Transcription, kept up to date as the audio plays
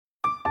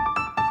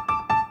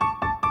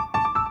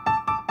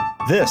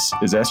This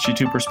is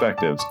SG2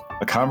 Perspectives,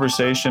 a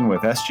conversation with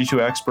SG2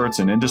 experts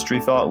and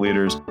industry thought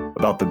leaders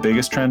about the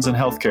biggest trends in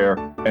healthcare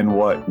and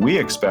what we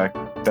expect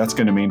that's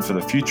going to mean for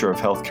the future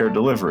of healthcare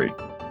delivery.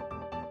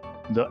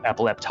 The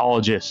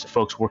epileptologists,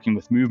 folks working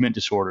with movement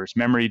disorders,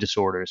 memory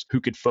disorders,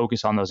 who could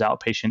focus on those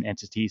outpatient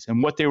entities.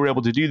 And what they were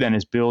able to do then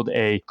is build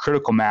a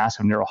critical mass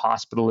of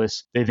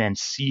neurohospitalists. They then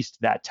ceased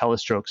that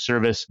telestroke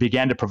service,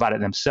 began to provide it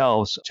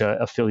themselves to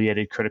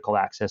affiliated critical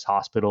access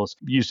hospitals,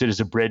 used it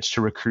as a bridge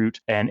to recruit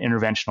an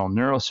interventional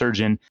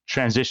neurosurgeon,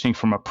 transitioning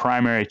from a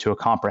primary to a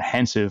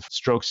comprehensive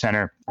stroke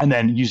center, and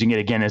then using it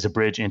again as a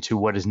bridge into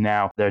what is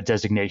now their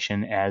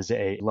designation as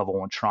a level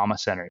 1 trauma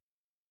center.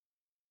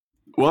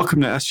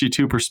 Welcome to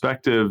SG2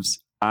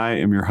 Perspectives. I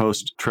am your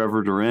host,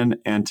 Trevor Durin,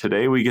 and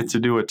today we get to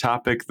do a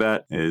topic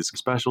that is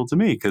special to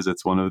me because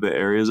it's one of the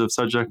areas of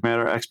subject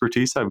matter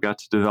expertise I've got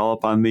to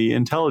develop on the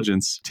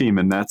intelligence team,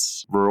 and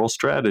that's rural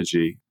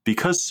strategy.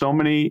 Because so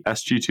many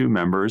SG2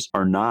 members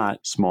are not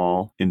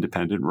small,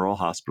 independent rural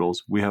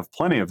hospitals, we have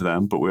plenty of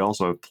them, but we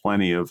also have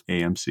plenty of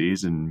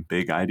AMCs and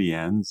big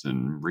IDNs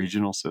and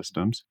regional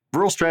systems.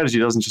 Rural strategy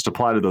doesn't just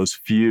apply to those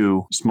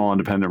few small,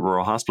 independent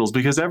rural hospitals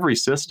because every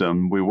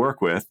system we work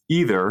with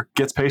either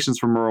gets patients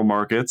from rural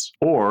markets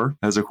or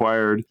has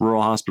acquired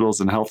rural hospitals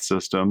and health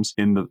systems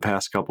in the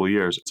past couple of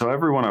years. So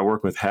everyone I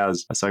work with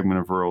has a segment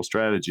of rural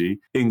strategy,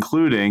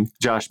 including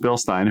Josh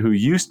Bilstein, who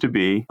used to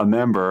be a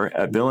member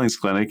at Billings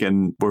Clinic,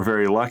 and we're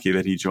very lucky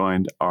that he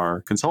joined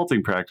our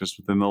consulting practice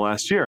within the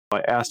last year.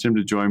 I asked him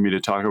to join me to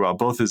talk about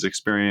both his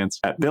experience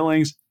at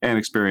Billings and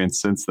experience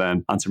since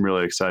then on some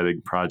really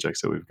exciting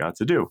projects that we've got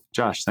to do.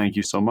 Josh, thank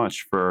you so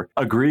much for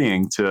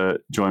agreeing to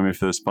join me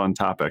for this fun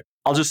topic.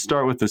 I'll just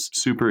start with this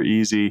super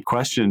easy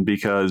question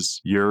because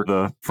you're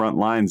the front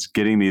lines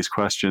getting these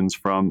questions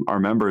from our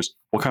members.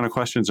 What kind of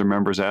questions are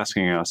members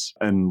asking us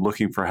and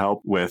looking for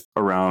help with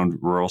around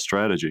rural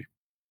strategy?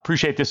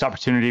 Appreciate this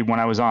opportunity. When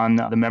I was on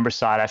the member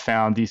side, I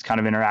found these kind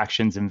of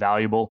interactions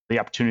invaluable. The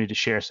opportunity to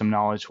share some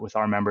knowledge with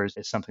our members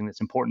is something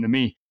that's important to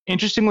me.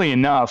 Interestingly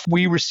enough,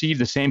 we receive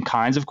the same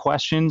kinds of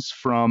questions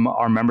from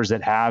our members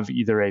that have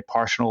either a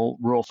partial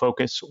rural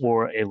focus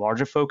or a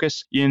larger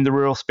focus in the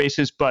rural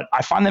spaces, but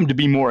I find them to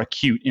be more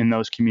acute in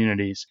those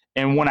communities.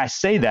 And when I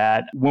say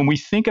that, when we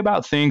think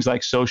about things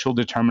like social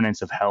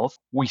determinants of health,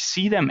 we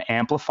see them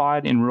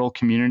amplified in rural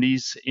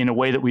communities in a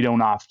way that we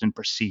don't often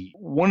perceive.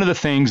 One of the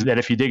things that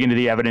if you dig into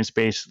the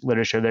evidence-based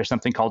literature, there's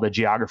something called the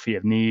geography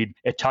of need.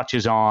 It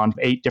touches on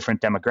 8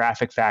 different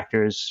demographic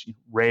factors: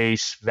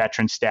 race,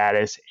 veteran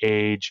status,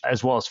 age,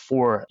 as well as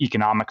 4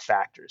 economic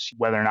factors: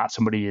 whether or not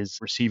somebody is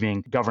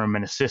receiving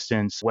government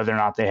assistance, whether or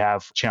not they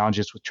have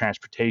challenges with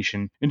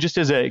transportation. And just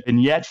as a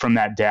vignette from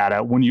that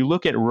data, when you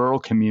look at rural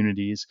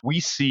communities, we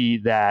see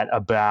that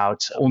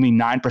about only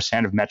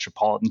 9% of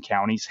metropolitan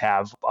counties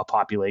have a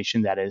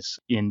population that is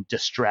in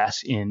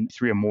distress in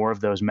 3 or more of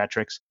those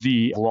metrics.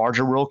 The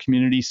larger rural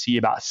communities see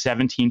about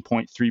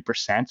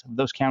 17.3% of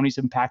those counties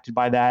impacted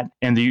by that.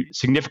 And the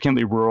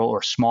significantly rural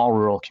or small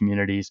rural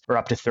communities are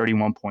up to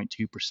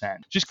 31.2%.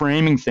 Just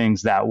framing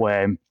things that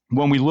way,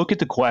 when we look at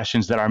the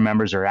questions that our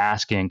members are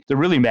asking, they're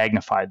really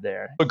magnified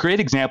there. A great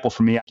example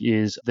for me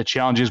is the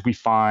challenges we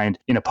find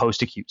in a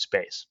post-acute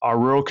space. Our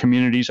rural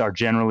communities are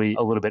generally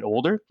a little bit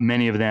older.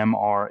 Many of them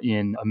are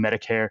in a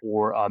Medicare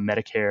or a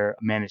Medicare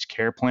managed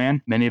care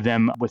plan, many of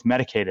them with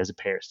Medicaid as a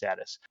payer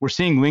status. We're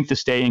seeing length of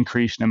stay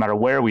increase no matter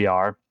where we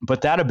are,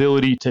 but that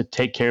ability to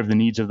take care of the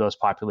needs of those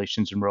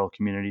populations in rural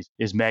communities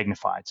is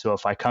magnified. So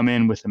if I come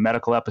in with a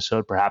medical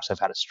episode, perhaps I've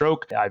had a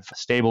stroke, I've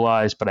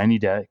stabilized, but I need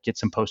to get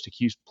some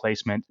post-acute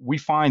placement, we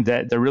find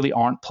that there really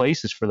aren't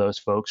places for those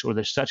folks, or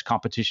there's such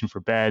competition for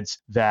beds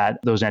that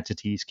those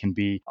entities can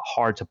be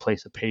hard to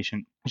place a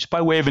patient. Just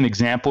by way of an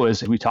example,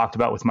 as we talked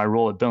about with my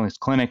role at Billings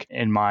Clinic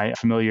and my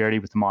familiarity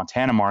with the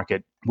Montana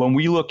market, when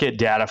we look at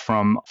data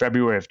from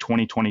February of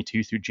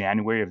 2022 through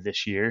January of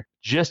this year,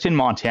 just in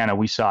Montana,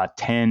 we saw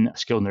 10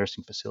 skilled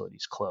nursing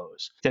facilities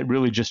close. That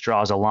really just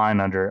draws a line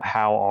under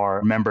how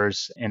our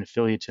members and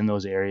affiliates in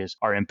those areas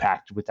are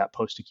impacted with that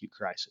post-acute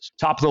crisis.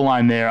 Top of the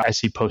line there, I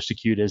see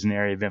post-acute as an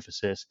area of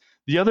emphasis.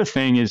 The other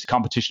thing is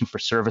competition for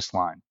service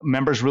line.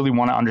 Members really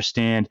want to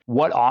understand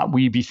what ought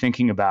we be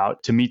thinking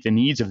about to meet the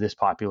needs of this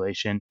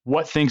population,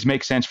 what things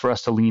make sense for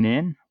us to lean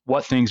in,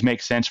 what things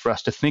make sense for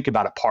us to think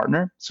about a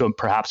partner. So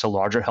perhaps a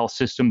larger health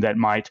system that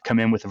might come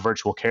in with a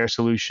virtual care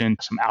solution,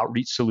 some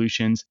outreach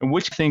solutions, and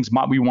which things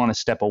might we want to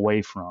step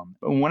away from.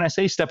 And when I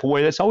say step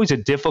away, that's always a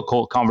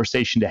difficult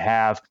conversation to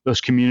have.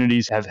 Those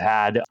communities have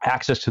had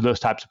access to those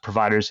types of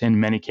providers in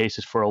many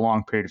cases for a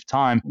long period of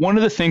time. One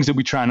of the things that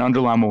we try and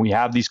underline when we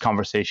have these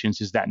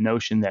conversations is that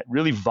notion that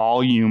really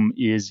volume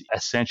is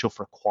essential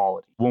for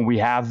quality. When we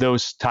have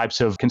those types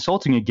of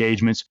consulting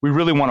engagements, we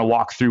really want to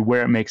walk through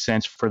where it makes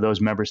sense for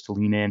those members to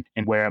lean in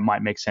and where it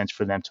might make sense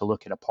for them to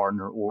look at a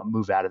partner or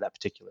move out of that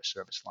particular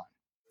service line.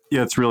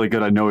 Yeah, it's really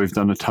good. I know we've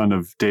done a ton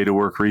of data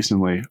work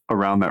recently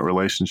around that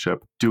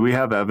relationship. Do we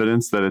have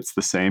evidence that it's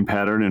the same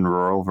pattern in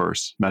rural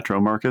versus metro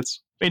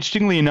markets?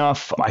 Interestingly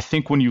enough, I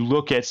think when you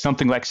look at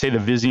something like, say, the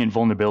Vizient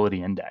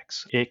Vulnerability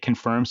Index, it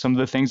confirms some of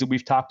the things that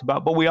we've talked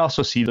about, but we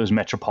also see those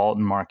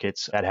metropolitan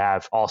markets that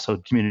have also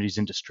communities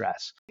in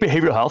distress.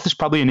 Behavioral health is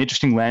probably an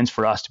interesting lens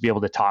for us to be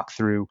able to talk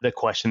through the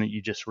question that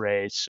you just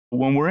raised.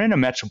 When we're in a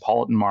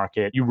metropolitan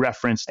market, you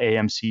referenced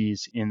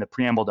AMCs in the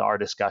preamble to our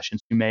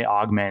discussions. You may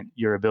augment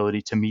your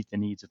ability to meet the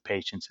needs of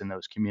patients in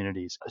those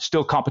communities.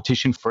 Still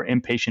competition for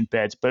inpatient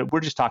beds, but we're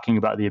just talking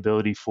about the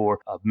ability for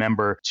a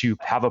member to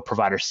have a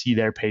provider see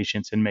their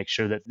patients and make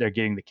sure that they're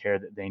getting the care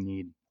that they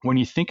need. When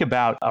you think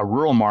about a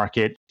rural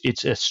market,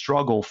 it's a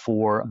struggle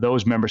for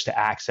those members to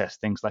access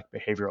things like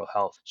behavioral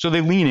health. So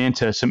they lean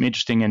into some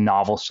interesting and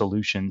novel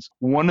solutions.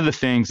 One of the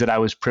things that I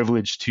was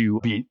privileged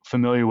to be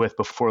familiar with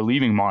before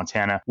leaving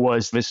Montana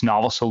was this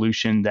novel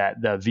solution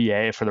that the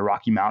VA for the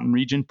Rocky Mountain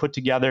region put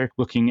together,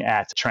 looking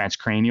at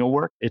transcranial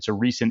work. It's a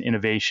recent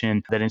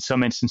innovation that in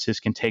some instances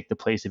can take the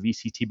place of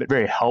ECT, but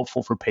very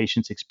helpful for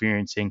patients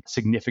experiencing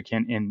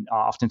significant and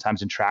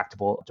oftentimes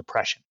intractable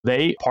depression.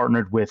 They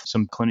partnered with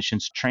some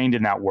clinicians trained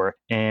in that work,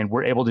 and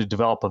we're able to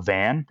develop a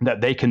van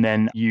that they can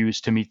then use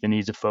to meet the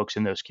needs of folks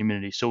in those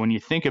communities. So when you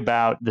think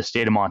about the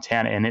state of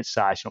Montana and its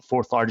size,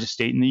 fourth largest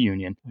state in the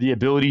union, the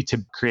ability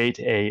to create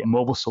a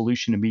mobile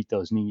solution to meet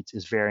those needs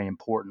is very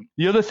important.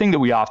 The other thing that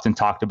we often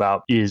talked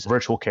about is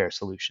virtual care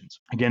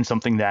solutions. Again,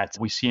 something that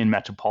we see in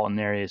metropolitan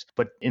areas,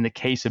 but in the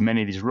case of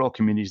many of these rural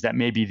communities, that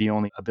may be the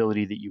only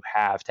ability that you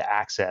have to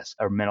access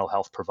a mental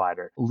health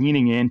provider.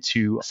 Leaning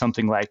into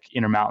something like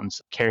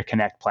Intermountain's Care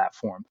Connect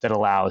platform that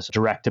allows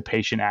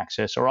direct-to-patient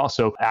access or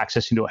also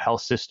access into a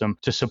health system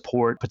to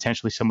support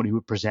potentially somebody who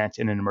would present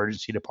in an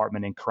emergency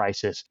department in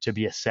crisis to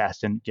be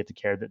assessed and get the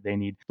care that they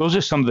need. Those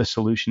are some of the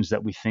solutions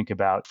that we think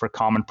about for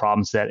common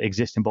problems that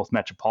exist in both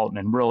metropolitan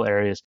and rural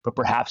areas, but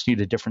perhaps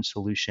need a different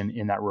solution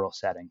in that rural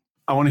setting.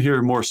 I want to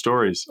hear more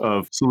stories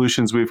of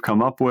solutions we've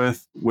come up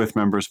with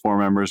members, for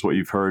members, what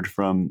you've heard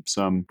from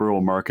some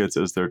rural markets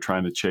as they're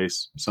trying to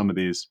chase some of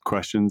these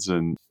questions,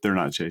 and they're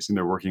not chasing,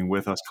 they're working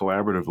with us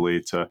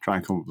collaboratively to try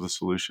and come up with a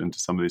solution to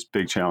some of these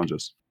big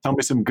challenges. Tell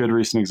me some good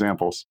recent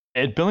examples.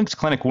 At Billings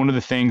Clinic, one of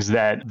the things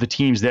that the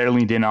teams there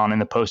leaned in on in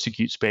the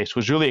post-acute space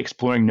was really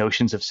exploring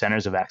notions of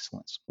centers of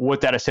excellence.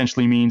 What that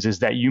essentially means is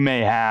that you may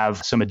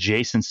have some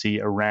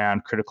adjacency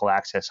around critical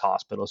access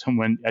hospitals. And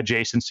when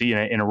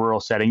adjacency in a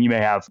rural setting, you may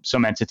have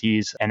some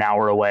entities an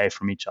hour away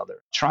from each other.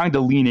 Trying to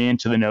lean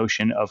into the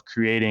notion of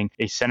creating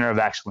a center of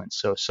excellence.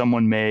 So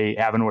someone may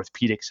have an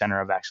orthopedic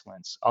center of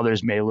excellence.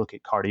 Others may look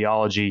at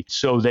cardiology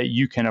so that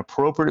you can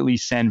appropriately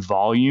send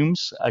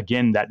volumes.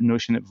 Again, that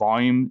notion that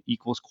volume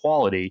equals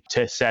quality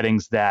to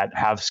settings that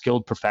have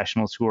skilled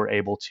professionals who are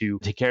able to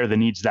take care of the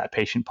needs of that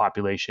patient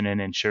population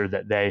and ensure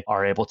that they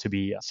are able to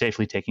be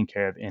safely taken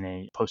care of in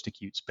a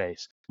post-acute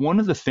space. One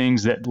of the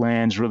things that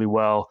lands really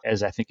well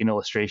as I think an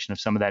illustration of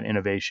some of that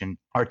innovation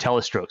are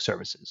telestroke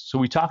services. So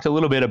we talked a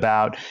little bit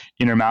about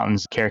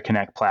Intermountain's Care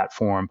Connect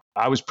platform.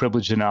 I was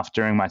privileged enough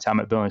during my time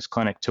at Billings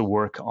Clinic to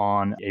work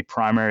on a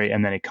primary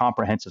and then a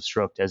comprehensive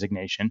stroke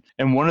designation.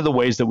 And one of the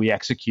ways that we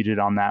executed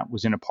on that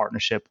was in a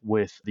partnership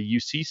with the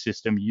UC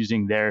system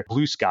using their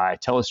Blue Sky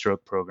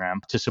telestroke program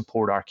to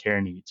support our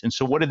care needs. And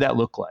so what did that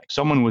look like?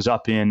 Someone was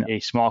up in a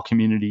small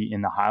community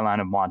in the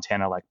highline of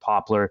Montana like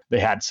Poplar. They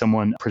had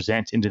someone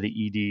present into the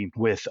ED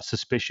with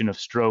suspicion of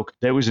stroke.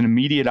 There was an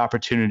immediate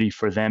opportunity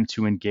for them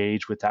to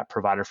engage with that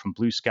provider from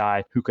Blue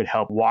Sky who could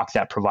help walk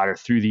that provider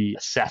through the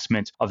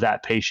assessment of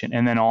that patient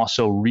and then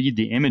also read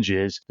the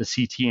images, the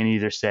CT, and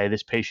either say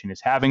this patient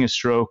is having a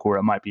stroke or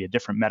it might be a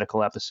different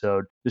medical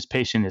episode. This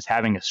patient is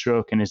having a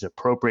stroke and is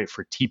appropriate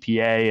for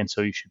TPA, and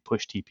so you should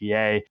push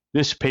TPA.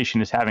 This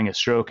patient is having a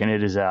stroke and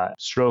it is a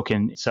stroke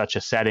in such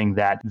a setting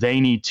that they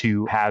need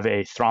to have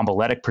a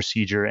thrombolytic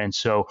procedure and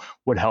so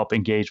would help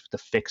engage with the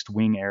fixed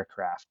wing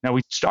aircraft. Now,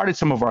 we started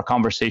some of our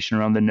conversation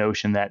around the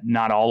notion that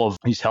not all of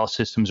these health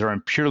systems are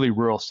in purely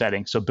rural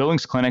settings. So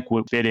Billings Clinic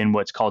would fit in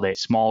what's called a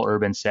small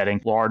urban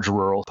setting, large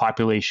rural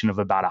population of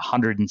about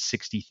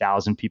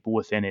 160,000 people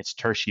within its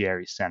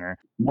tertiary center.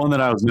 One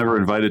that I was never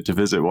invited to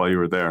visit while you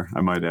were there,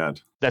 I might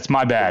add. That's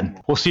my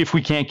bad. We'll see if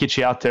we can't get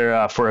you out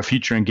there for a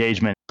future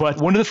engagement. But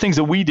one of the things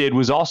that we did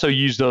was also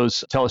use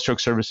those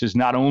telestroke services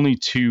not only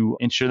to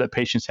ensure that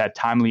patients had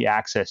timely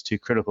access to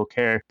critical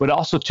care, but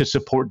also to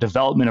support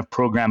development of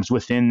programs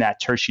within that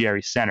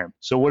tertiary center.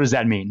 So what does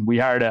that mean? We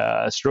hired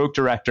a stroke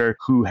director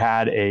who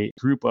had a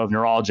group of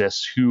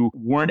neurologists who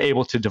weren't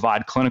able to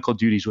divide clinical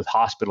duties with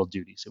hospital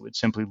duties. It would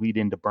simply lead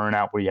into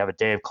burnout where you have a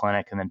day of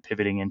clinic and then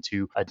pivoting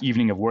into an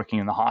evening of working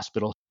in the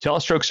hospital.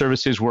 Telestroke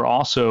services were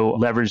also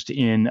leveraged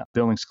in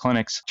Billings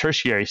Clinic's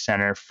tertiary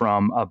center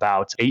from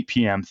about 8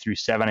 p.m. through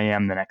 7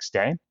 a.m. the next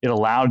day. It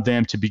allowed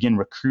them to begin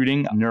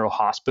recruiting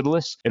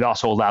neurohospitalists. It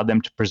also allowed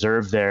them to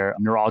preserve their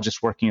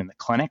neurologists working in the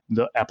clinic,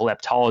 the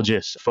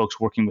epileptologists, folks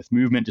working with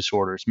movement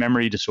disorders,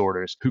 memory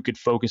disorders, who could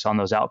focus on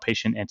those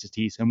outpatient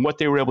entities. And what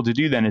they were able to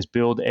do then is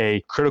build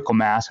a critical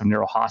mass of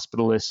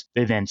neurohospitalists.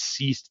 They then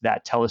ceased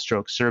that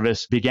telestroke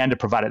service, began to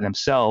provide it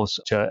themselves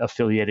to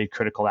affiliated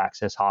critical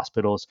access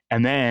hospitals,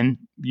 and then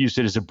used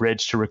it as a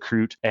bridge to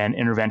recruit an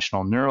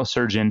interventional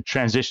neurosurgeon,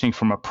 transitioning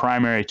from a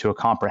primary to a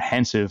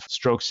comprehensive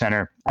stroke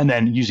center, and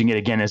then using it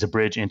again as a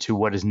bridge into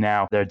what is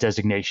now their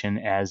designation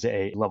as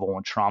a level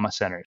 1 trauma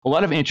center. A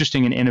lot of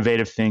interesting and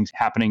innovative things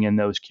happening in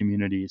those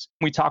communities.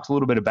 We talked a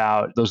little bit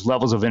about those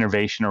levels of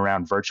innovation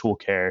around virtual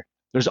care.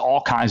 There's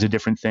all kinds of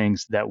different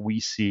things that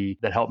we see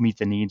that help meet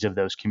the needs of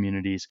those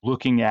communities.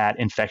 Looking at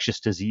infectious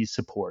disease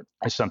support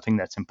is something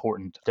that's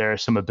important. There are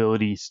some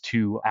abilities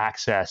to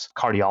access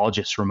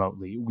cardiologists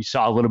remotely. We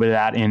saw a little bit of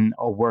that in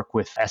a work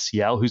with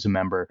SCL, who's a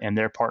member, and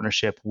their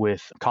partnership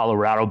with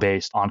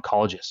Colorado-based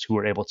oncologists who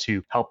are able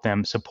to help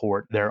them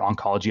support their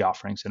oncology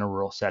offerings in a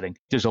rural setting.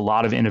 There's a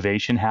lot of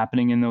innovation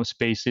happening in those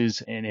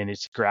spaces, and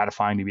it's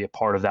gratifying to be a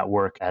part of that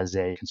work as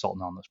a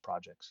consultant on those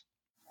projects.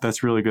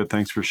 That's really good.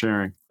 Thanks for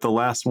sharing. The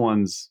last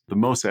one's the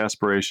most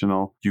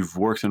aspirational. You've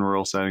worked in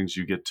rural settings.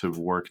 You get to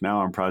work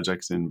now on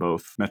projects in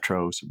both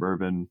metro,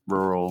 suburban,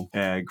 rural,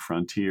 ag,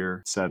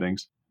 frontier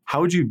settings.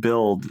 How would you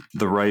build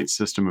the right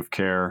system of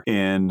care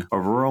in a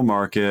rural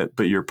market,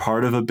 but you're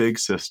part of a big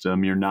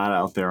system? You're not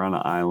out there on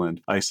an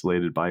island,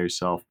 isolated by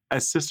yourself.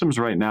 As systems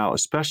right now,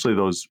 especially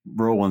those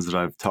rural ones that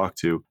I've talked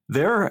to,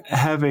 they're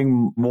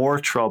having more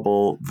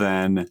trouble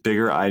than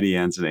bigger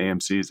IDNs and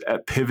AMCs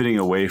at pivoting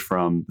away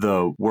from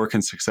the work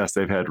and success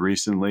they've had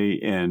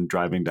recently in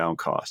driving down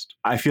cost.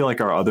 I feel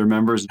like our other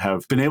members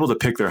have been able to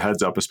pick their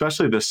heads up,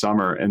 especially this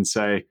summer, and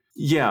say,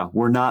 yeah,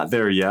 we're not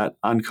there yet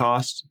on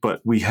cost, but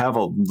we have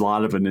a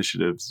lot of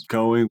initiatives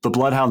going. The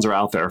bloodhounds are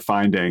out there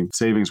finding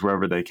savings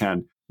wherever they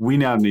can. We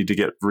now need to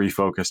get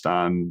refocused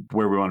on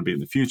where we want to be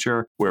in the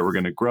future, where we're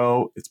going to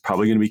grow. It's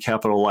probably going to be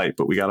capital light,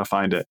 but we got to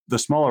find it. The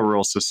smaller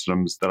rural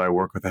systems that I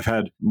work with have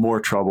had more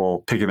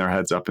trouble picking their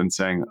heads up and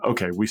saying,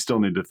 okay, we still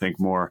need to think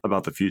more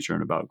about the future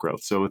and about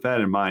growth. So with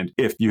that in mind,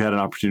 if you had an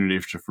opportunity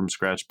to from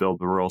scratch build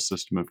the rural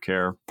system of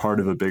care, part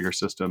of a bigger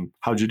system,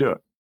 how'd you do it?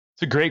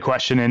 It's a great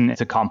question, and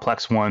it's a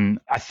complex one.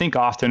 I think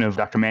often of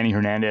Dr. Manny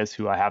Hernandez,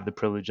 who I have the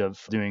privilege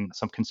of doing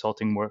some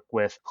consulting work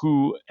with,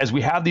 who, as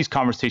we have these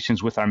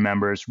conversations with our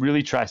members,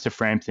 really tries to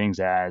frame things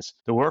as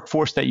the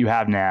workforce that you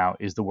have now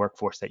is the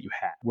workforce that you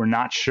have. We're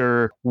not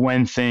sure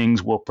when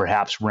things will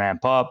perhaps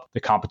ramp up,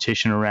 the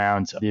competition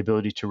around the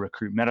ability to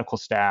recruit medical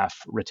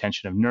staff,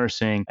 retention of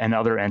nursing, and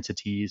other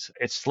entities.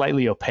 It's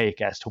slightly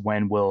opaque as to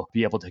when we'll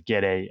be able to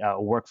get a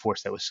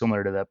workforce that was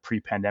similar to the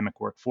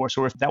pre-pandemic workforce,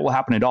 or if that will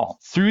happen at all.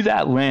 Through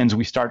that lens,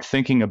 we start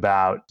thinking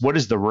about what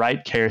is the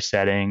right care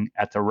setting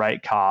at the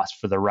right cost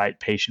for the right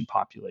patient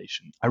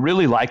population. I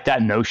really like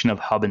that notion of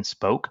hub and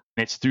spoke.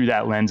 It's through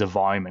that lens of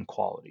volume and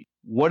quality.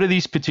 What do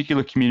these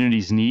particular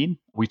communities need?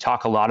 We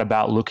talk a lot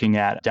about looking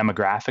at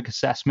demographic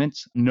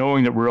assessments,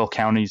 knowing that rural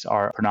counties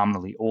are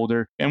predominantly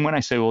older. And when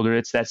I say older,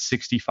 it's that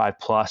 65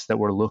 plus that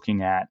we're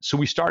looking at. So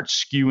we start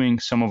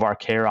skewing some of our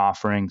care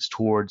offerings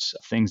towards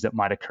things that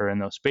might occur in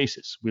those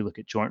spaces. We look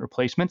at joint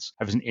replacements.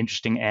 I have an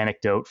interesting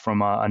anecdote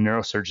from a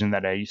neurosurgeon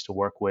that I used to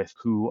work with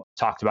who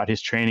talked about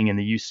his training in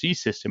the UC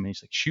system. And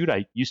he's like, shoot,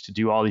 I used to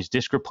do all these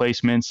disc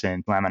replacements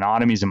and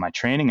laminotomies in my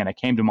training. And I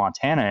came to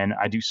Montana and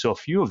I do so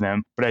few of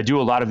them, but I do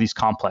a lot of these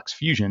complex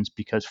fusions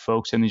because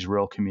folks in these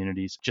rural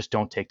communities just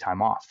don't take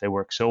time off. They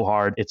work so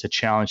hard. It's a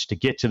challenge to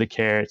get to the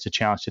care. It's a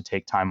challenge to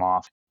take time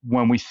off.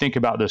 When we think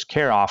about those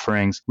care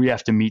offerings, we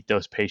have to meet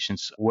those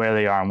patients where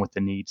they are and what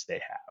the needs they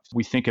have.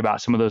 We think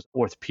about some of those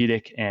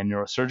orthopedic and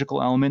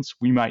neurosurgical elements.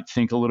 We might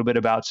think a little bit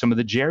about some of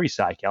the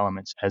geri-psych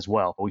elements as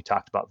well. We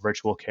talked about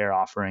virtual care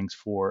offerings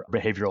for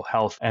behavioral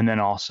health, and then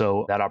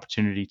also that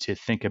opportunity to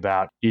think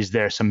about, is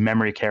there some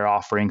memory care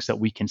offerings that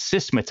we can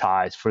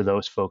systematize for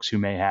those folks who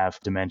may have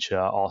dementia,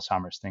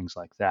 Alzheimer's, things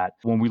like that.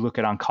 When we look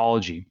at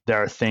oncology,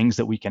 there are things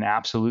that we can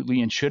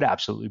absolutely and should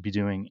absolutely be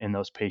doing in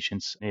those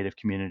patients' native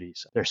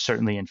communities. There's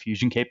certainly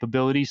infusion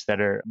capabilities that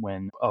are,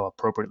 when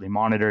appropriately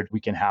monitored, we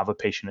can have a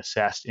patient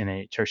assessed in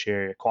a tertiary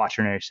or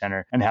quaternary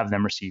center and have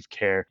them receive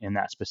care in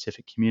that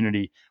specific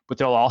community. But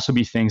there'll also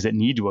be things that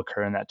need to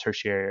occur in that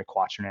tertiary or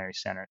quaternary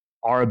center.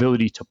 Our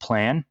ability to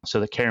plan,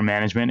 so the care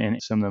management,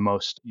 and some of the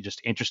most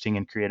just interesting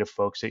and creative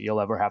folks that you'll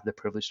ever have the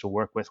privilege to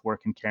work with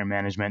work in care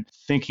management,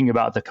 thinking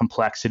about the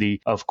complexity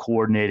of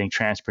coordinating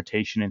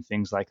transportation and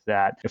things like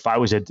that. If I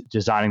was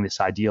designing this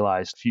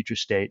idealized future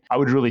state, I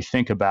would really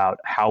think about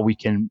how we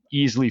can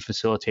easily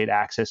facilitate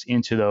access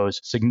into those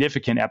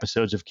significant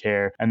episodes of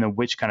care, and then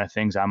which kind of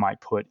things I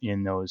might put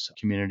in those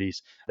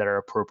communities that are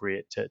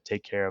appropriate to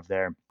take care of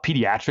there.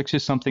 Pediatrics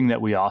is something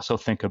that we also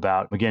think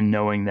about, again,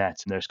 knowing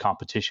that there's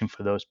competition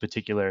for those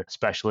particular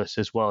specialists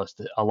as well as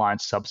the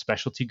aligned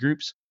subspecialty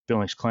groups.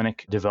 Billings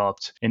Clinic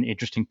developed an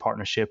interesting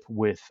partnership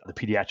with the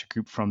pediatric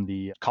group from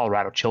the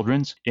Colorado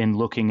Children's in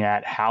looking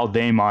at how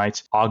they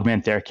might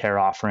augment their care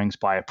offerings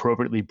by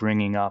appropriately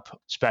bringing up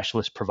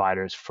specialist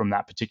providers from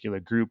that particular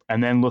group,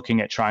 and then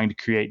looking at trying to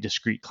create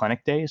discrete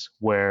clinic days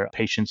where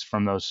patients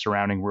from those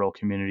surrounding rural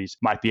communities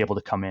might be able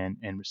to come in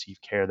and receive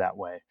care that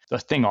way. The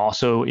thing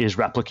also is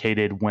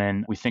replicated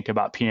when we think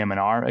about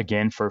PM&R,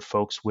 again, for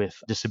folks with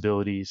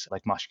disabilities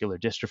like muscular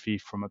dystrophy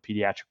from a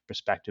pediatric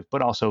perspective,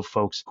 but also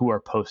folks who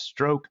are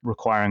post-stroke.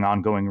 requiring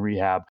ongoing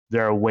rehab,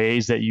 there are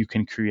ways that you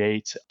can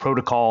create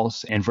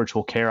protocols and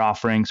virtual care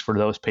offerings for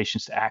those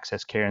patients to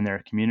access care in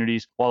their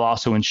communities, while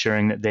also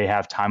ensuring that they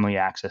have timely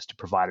access to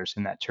providers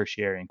in that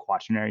tertiary and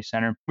quaternary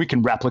center. We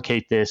can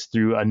replicate this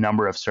through a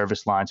number of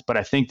service lines, but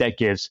I think that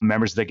gives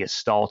members of the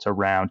Gestalt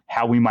around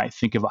how we might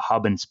think of a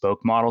hub and spoke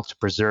model to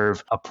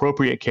preserve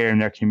appropriate care in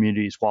their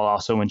communities while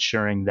also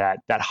ensuring that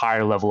that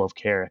higher level of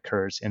care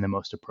occurs in the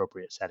most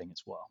appropriate setting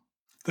as well.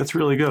 That's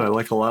really good. I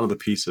like a lot of the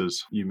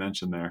pieces you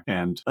mentioned there.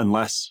 And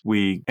unless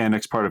we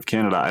annex part of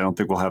Canada, I don't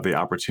think we'll have the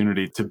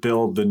opportunity to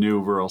build the new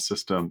rural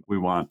system we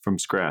want from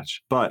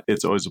scratch. But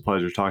it's always a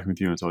pleasure talking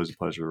with you, and it's always a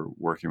pleasure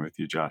working with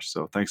you, Josh.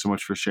 So thanks so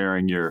much for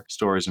sharing your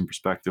stories and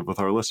perspective with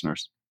our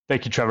listeners.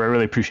 Thank you, Trevor. I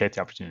really appreciate the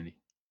opportunity.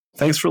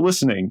 Thanks for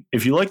listening.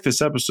 If you like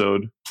this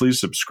episode, please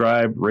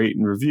subscribe, rate,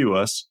 and review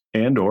us,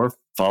 and or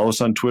follow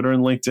us on Twitter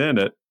and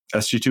LinkedIn at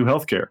SG2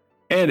 Healthcare.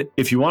 And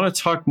if you want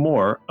to talk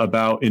more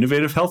about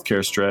innovative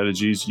healthcare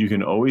strategies, you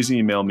can always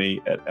email me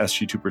at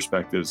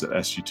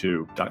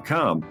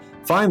sg2perspectives@sg2.com.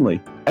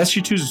 Finally,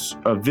 SG2 is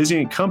a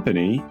Vizient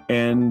company,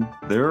 and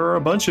there are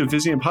a bunch of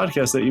Vizient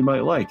podcasts that you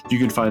might like. You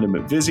can find them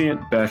at Vizient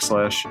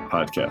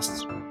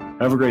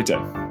 /podcasts. Have a great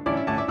day.